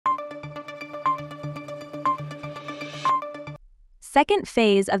second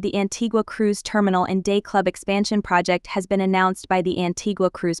phase of the Antigua Cruise Terminal and Day Club expansion project has been announced by the Antigua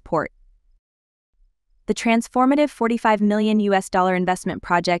Cruise Port. The transformative $45 million investment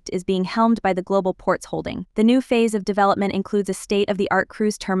project is being helmed by the Global Ports Holding. The new phase of development includes a state-of-the-art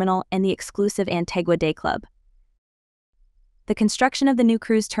cruise terminal and the exclusive Antigua Day Club. The construction of the new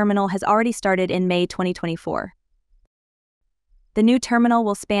cruise terminal has already started in May 2024. The new terminal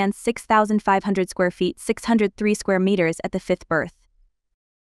will span 6,500 square feet, 603 square meters at the fifth berth.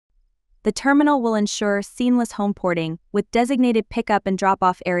 The terminal will ensure seamless home porting, with designated pickup and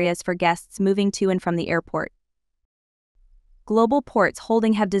drop-off areas for guests moving to and from the airport. Global Ports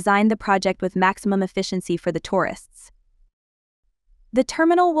Holding have designed the project with maximum efficiency for the tourists. The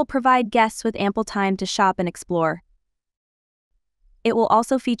terminal will provide guests with ample time to shop and explore. It will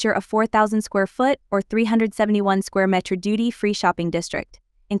also feature a 4,000 square foot or 371 square meter duty-free shopping district,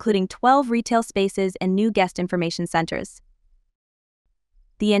 including 12 retail spaces and new guest information centers.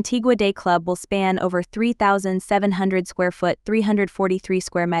 The Antigua Day Club will span over 3,700 square foot, 343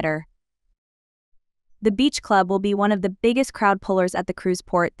 square meter. The Beach Club will be one of the biggest crowd pullers at the cruise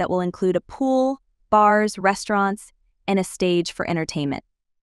port that will include a pool, bars, restaurants, and a stage for entertainment.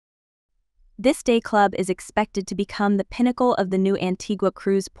 This day club is expected to become the pinnacle of the new Antigua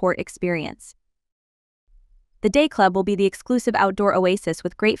Cruise Port experience. The day club will be the exclusive outdoor oasis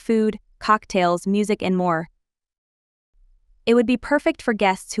with great food, cocktails, music, and more. It would be perfect for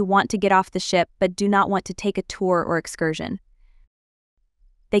guests who want to get off the ship but do not want to take a tour or excursion.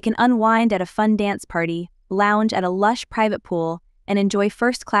 They can unwind at a fun dance party, lounge at a lush private pool, and enjoy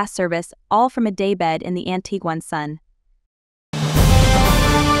first-class service, all from a daybed in the Antiguan sun.